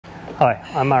Hi,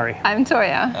 I'm Murray. I'm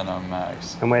Toya. And I'm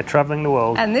Max. And we're travelling the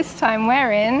world. And this time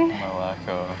we're in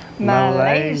Malacca.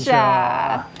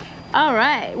 Malaysia. All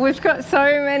right, we've got so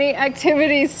many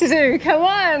activities to do. Come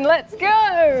on, let's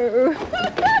go.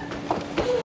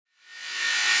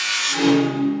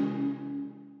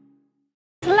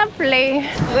 Lovely.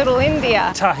 Little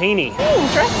India. Tahini.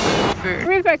 Dress.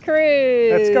 River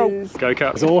cruise. Let's go.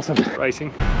 Go-kart is awesome.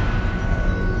 Racing.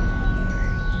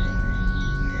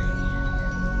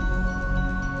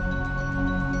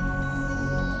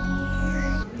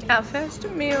 Our first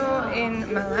meal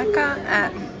in Malacca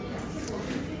at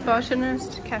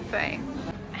Botanist Cafe.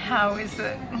 How is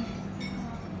it?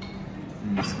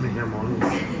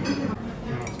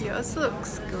 Yours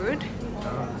looks good.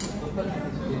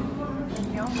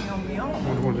 Yum, yum,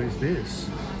 yum. What is this?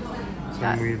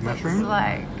 Some weird mushroom? It's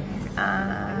like,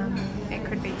 it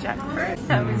could be jackfruit.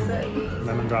 How is it?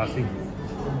 Lemongrassy.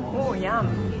 Oh, yum.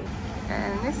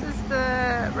 And this is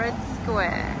the Red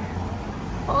Square,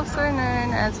 also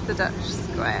known as the Dutch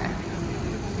Square.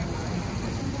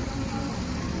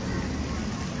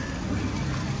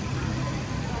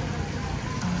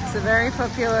 It's a very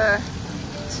popular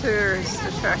tourist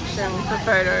attraction for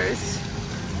photos.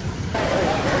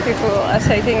 People are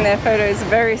taking their photos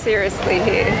very seriously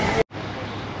here.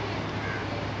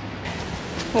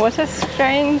 What a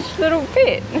strange little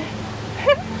bit.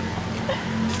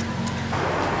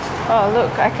 Oh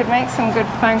look, I could make some good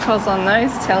phone calls on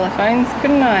those telephones,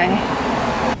 couldn't I?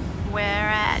 We're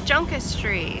at Jonker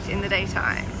Street in the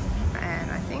daytime,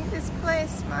 and I think this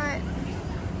place might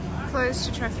close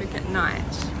to traffic at night.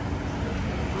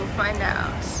 We'll find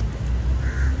out.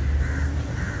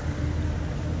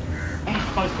 It's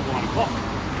close to 1 o'clock.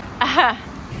 Aha.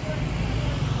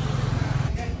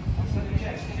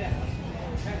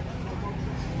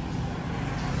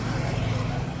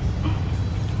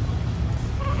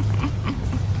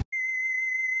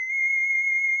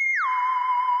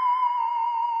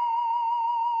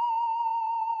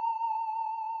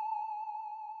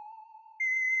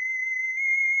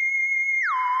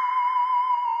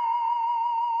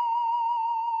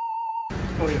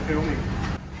 What are you filming?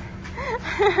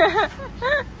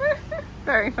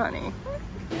 Very funny.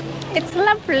 It's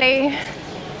lovely.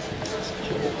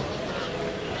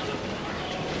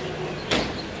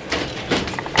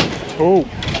 Oh!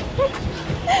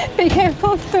 Be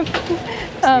careful of the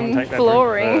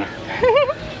flooring.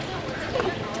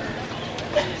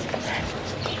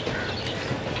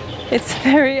 It's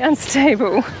very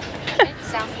unstable. Head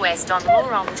southwest on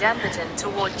Lorong Jambatan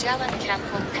toward Jalan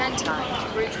Kampung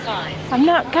Pantai, Route 5. I'm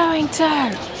not going to.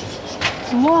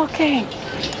 I'm walking.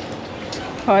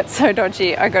 Oh, it's so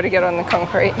dodgy. I got to get on the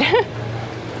concrete.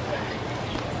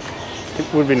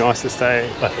 It would be nice to stay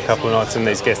like a couple of nights in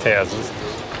these guest houses.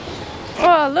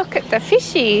 Oh, look at the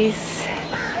fishies.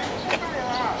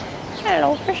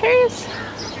 Hello, fishies.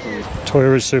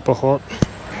 Toya is super hot.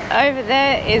 Over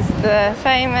there is the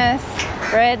famous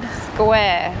Red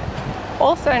Square,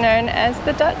 also known as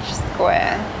the Dutch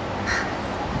Square.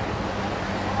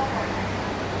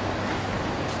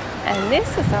 And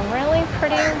this is a really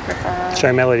pretty river.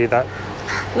 Show Melody that.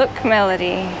 Look,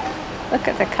 Melody. Look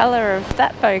at the colour of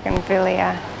that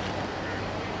bougainvillea.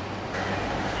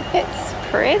 It's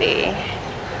pretty.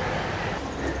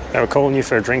 They were calling you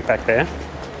for a drink back there.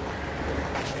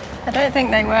 I don't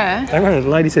think they were. They were. The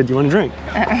lady said, "Do you want a drink?"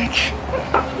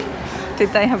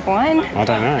 Did they have wine? I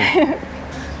don't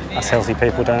know. Us healthy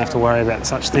people don't have to worry about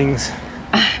such things.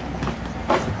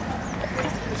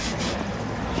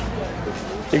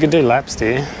 You could do laps,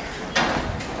 dear.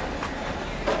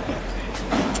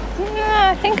 No,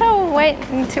 I think I'll wait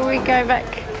until we go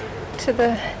back to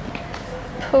the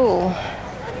pool.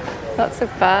 Lots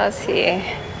of bars here.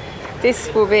 This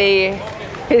will be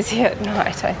busy at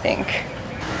night, I think.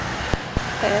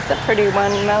 There's a pretty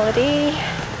one, Melody.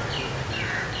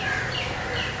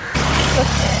 Look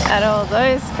at all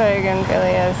those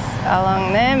bougainvilleas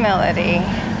along there, Melody.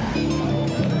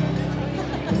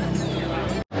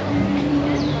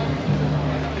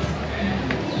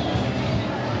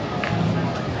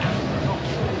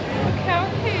 Look how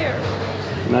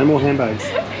cute. No more handbags.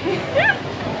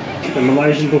 The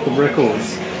Malaysian Book of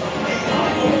Records.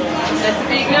 That's a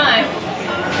big knife.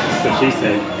 That's what she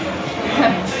said.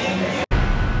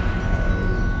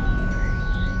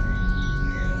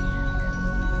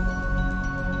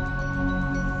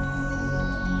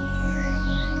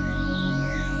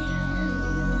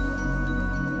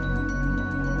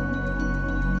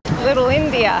 Little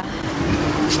India.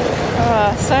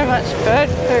 Oh, so much bird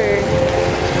food.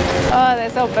 Oh,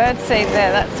 there's all bird seed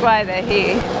there, that's why they're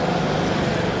here.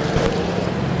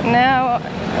 Now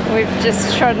We've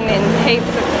just trodden in heaps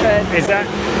of food. Is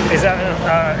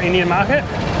that Indian market?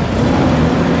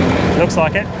 Looks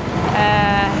like it.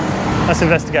 Let's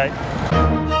investigate.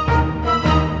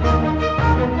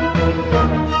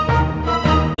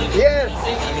 Yes.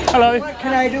 Hello. What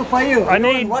can I do for you? I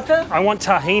need water. I want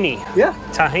tahini. Yeah.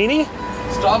 Tahini?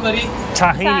 Strawberry.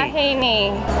 Tahini.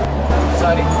 Tahini.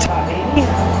 Sorry. Tahini?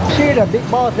 See the big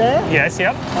boss there? Yes,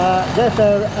 yep. There's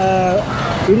a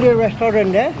Indian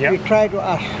restaurant there. Yep. You try to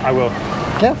ask. I will.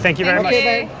 Okay. Thank you very much.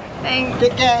 Thanks.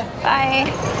 Take care.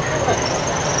 Bye.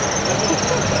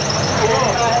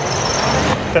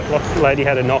 That lady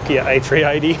had a Nokia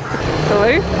A380.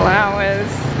 Blue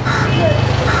flowers.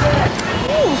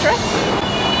 Interesting.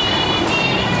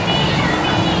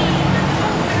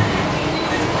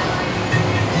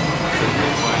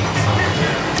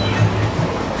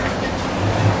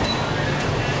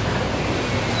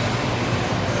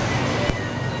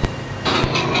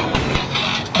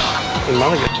 In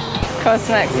Malacca.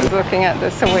 Cosmax is looking at the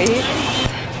sweets.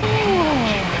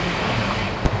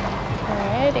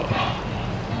 Alrighty.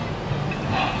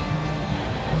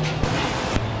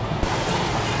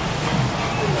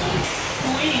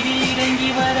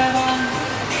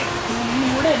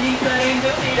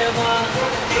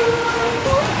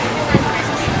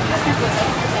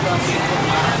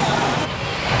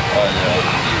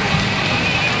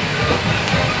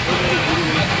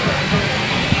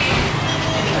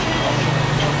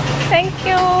 Thank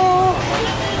you.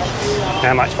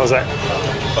 How much was that?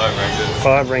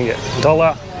 5 ringgit. 5 ringgit.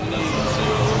 Dollar.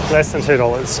 Less than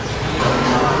 $2.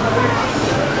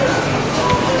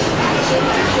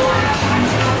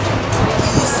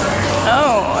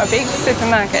 Oh, a big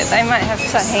supermarket. They might have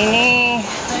tahini.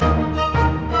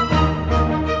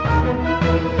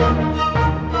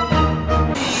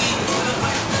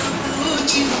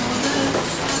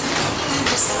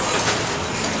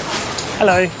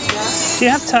 Hello. Do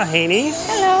you have tahini?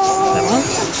 Hello. That one?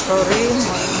 Sorry,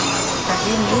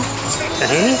 tahini.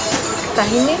 Tahini?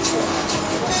 Tahini,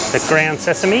 The ground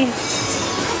sesame?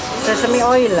 sesame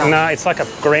oil lah. No, it's like a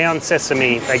ground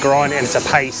sesame. They grind and it's a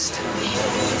paste.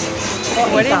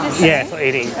 What did you say? Yeah, for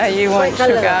eating. Oh, you want What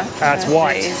colour? sugar? It's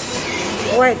white.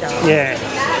 Please. White ah. Yeah.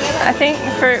 I think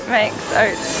fruit makes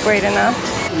oats sweet enough.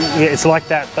 Yeah, it's like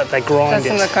that, but they grind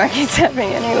Doesn't it. look like he's having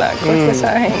any luck with the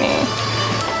tahini.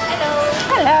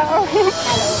 Hello.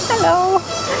 Hello.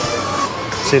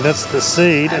 See, that's the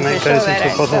seed, and I'm that pretty goes sure they into a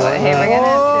don't bottle sell it like here. We're that.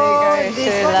 gonna have to go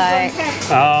to like,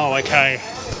 Oh, okay.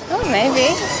 oh maybe.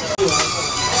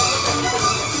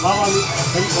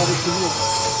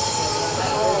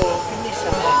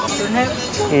 Don't have.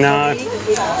 No,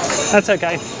 that's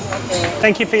okay.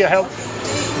 Thank you for your help. I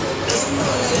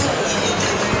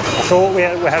thought we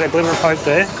had a glimmer of hope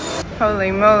there.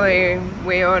 Holy moly,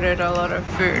 we ordered a lot of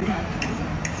food.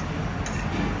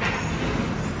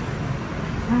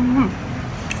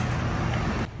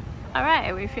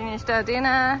 Alright, we finished our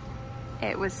dinner.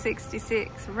 It was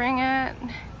 66 ringgit,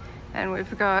 and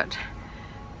we've got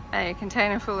a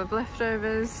container full of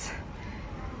leftovers,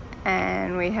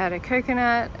 and we had a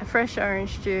coconut, a fresh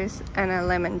orange juice, and a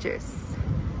lemon juice.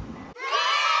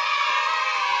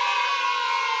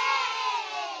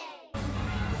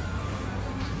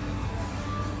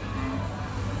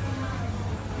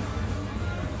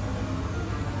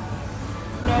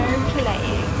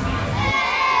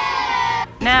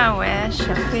 Now we're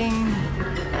shopping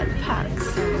at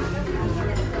parks.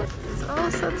 There's all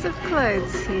sorts of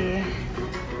clothes here.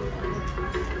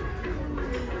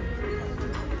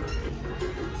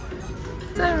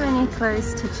 So many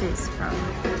clothes to choose from.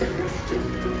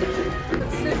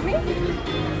 Suit me?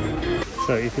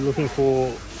 So if you're looking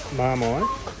for Marmite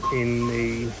in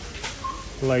the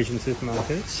Malaysian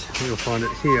supermarkets, you'll find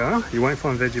it here. You won't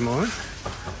find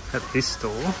Vegemite at this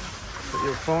store, but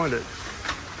you'll find it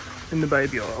in the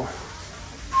baby aisle.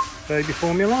 Baby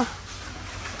formula,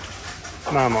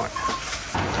 Marmite.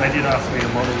 They did ask me to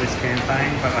model this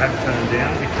campaign, but I had to turn it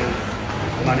down because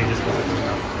the money just wasn't good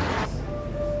enough.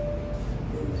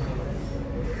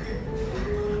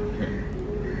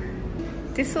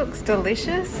 This looks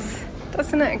delicious,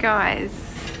 doesn't it, guys?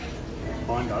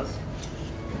 Mine does.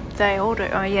 They all do.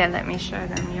 Oh yeah, let me show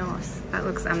them yours. That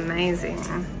looks amazing.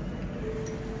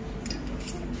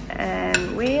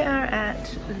 And we are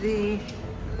at the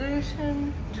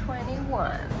Luton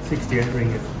 21. 68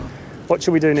 ringgit. What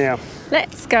should we do now?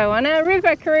 Let's go on a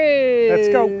river cruise. Let's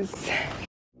go.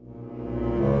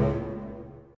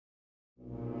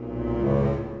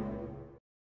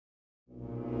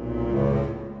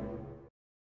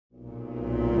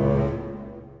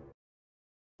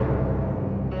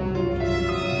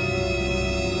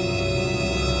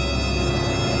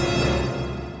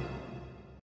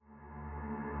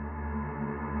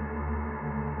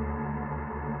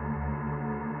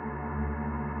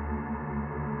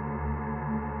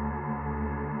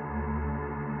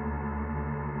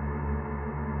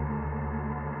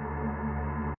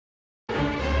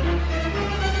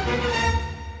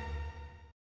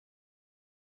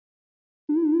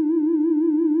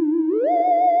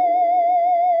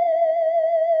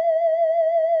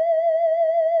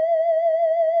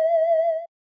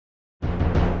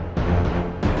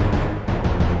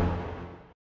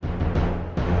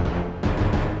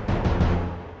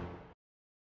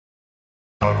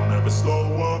 I don't ever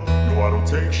slow up, no I don't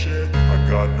take shit. I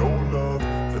got no love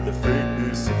for the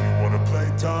fakeness. If you wanna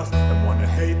play tough and wanna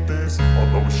hate this,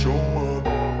 I'll always show up.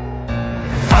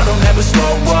 I don't ever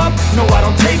slow up, no I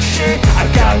don't take shit.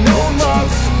 I got no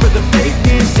love for the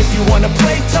fakeness. If you wanna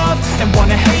play tough and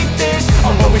wanna hate this,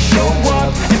 I'll always show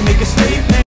up and make a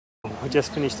statement. I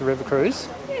just finished the river cruise.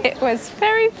 It was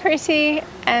very pretty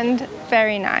and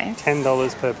very nice.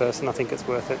 $10 per person, I think it's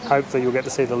worth it. Hopefully you'll get to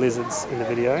see the lizards in the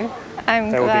video. I'm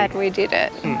glad we did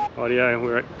it. Rightio,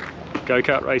 we're at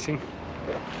go-kart racing.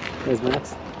 There's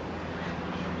Max.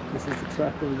 This is the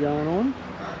track we're going on.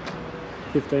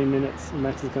 15 minutes and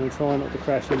Max is going to try not to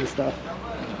crash into stuff.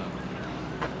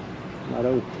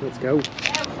 Righto, let's go.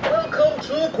 Welcome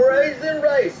to Crazy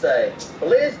Racing.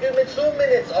 Please give me 2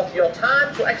 minutes of your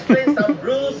time to explain some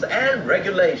rules and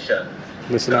regulations.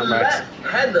 Listen The up, Max. left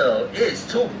pedal is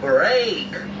to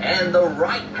brake and the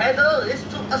right pedal is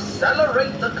to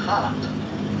accelerate the kart.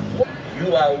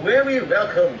 You are very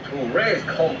welcome to race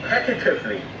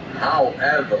competitively.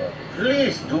 However,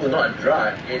 please do not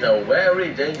drive in a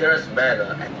very dangerous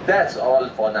manner. That's all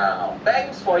for now.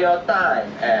 Thanks for your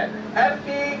time and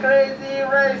happy crazy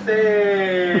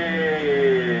racing!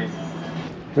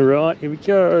 Alright, here we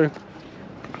go.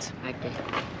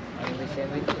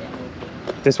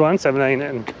 This one, 17,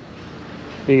 and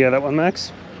you go that one,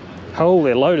 Max. Oh,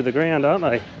 they're low to the ground, aren't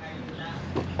they?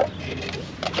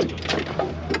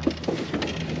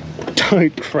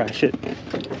 Don't crash it.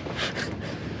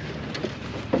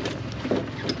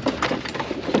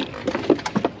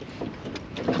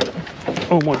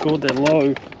 Oh my god, they're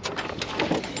low.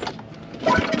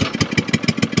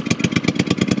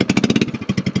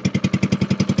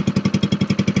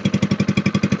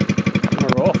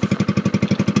 We're off.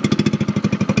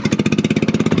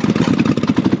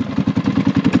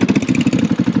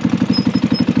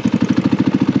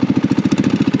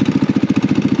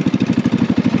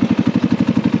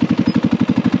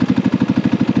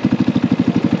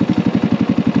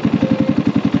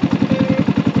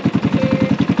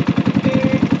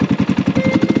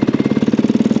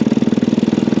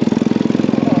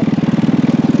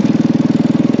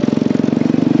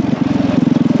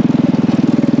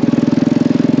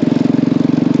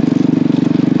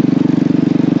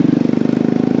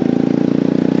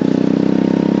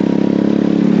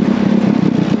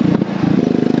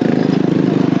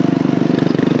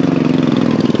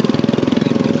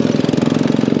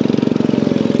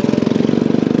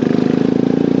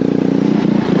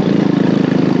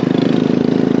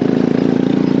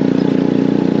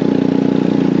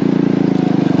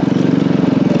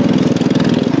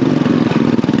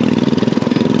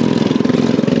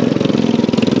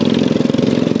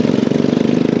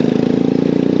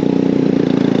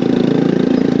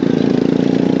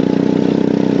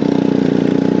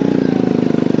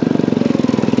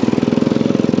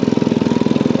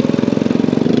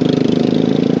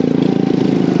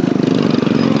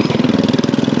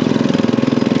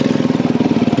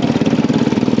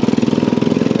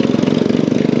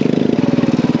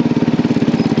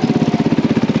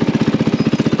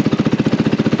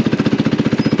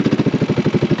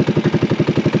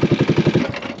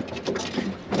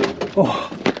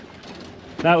 Oh,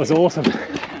 that was awesome.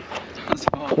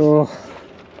 Oh,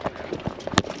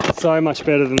 so much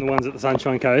better than the ones at the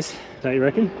Sunshine Coast, don't you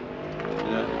reckon?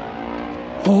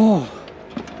 Yeah. Oh,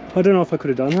 I don't know if I could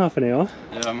have done half an hour.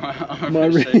 Yeah, my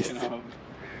wrist.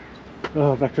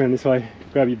 Oh, back around this way.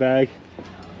 Grab your bag.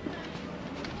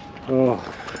 Oh.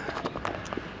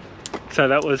 So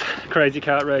that was crazy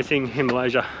kart racing in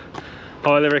Malaysia.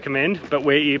 Highly recommend, but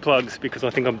wear earplugs because I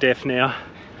think I'm deaf now.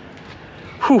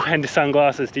 Whew, and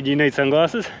sunglasses. Did you need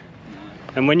sunglasses? No.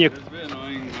 And when you... It was a bit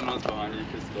annoying when I was behind you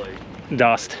because like...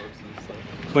 Dust.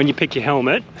 When you pick your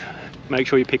helmet, make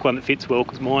sure you pick one that fits well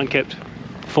because mine kept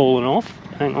falling off.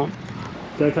 Hang on.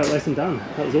 Go-kart lesson done.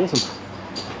 That was awesome.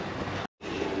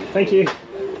 Thank you.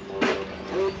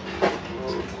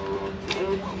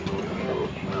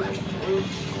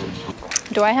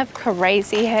 Do I have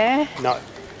crazy hair? No.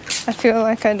 I feel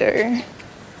like I do.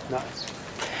 No.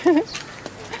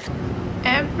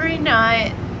 Every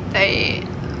night they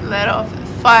let off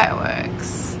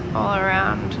fireworks all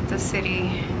around the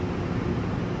city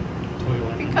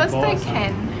because they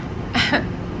can.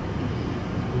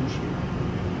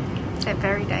 They're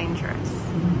very dangerous.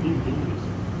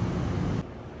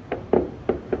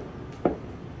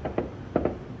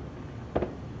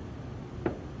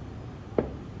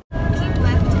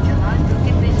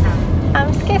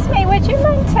 Excuse me, would you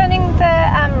mind turning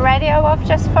the radio off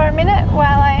just for a minute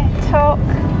while I talk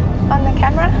on the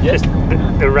camera? Yes.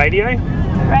 The radio?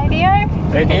 The radio?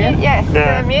 Radio? Yeah,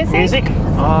 the music.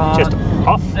 Just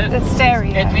Off? The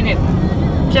stereo. 8 minutes.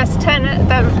 Just turn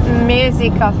the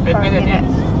music off for 8 a minutes, minute.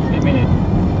 yes. 8 minutes.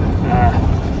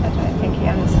 I don't think he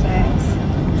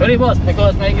understands. Sorry boss,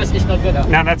 because my English is not good.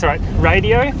 No, that's all right.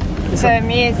 Radio? The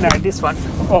music. No, this one.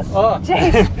 Oh. Oh.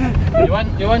 Jeez. you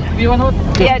want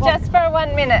what? Yeah, just for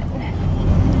 1 minute.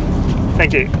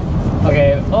 Thank you.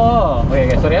 Okay. Oh,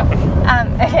 okay, sorry.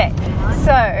 Okay,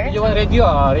 so You want radio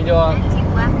or radio?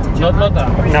 Not.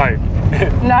 No.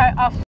 no off.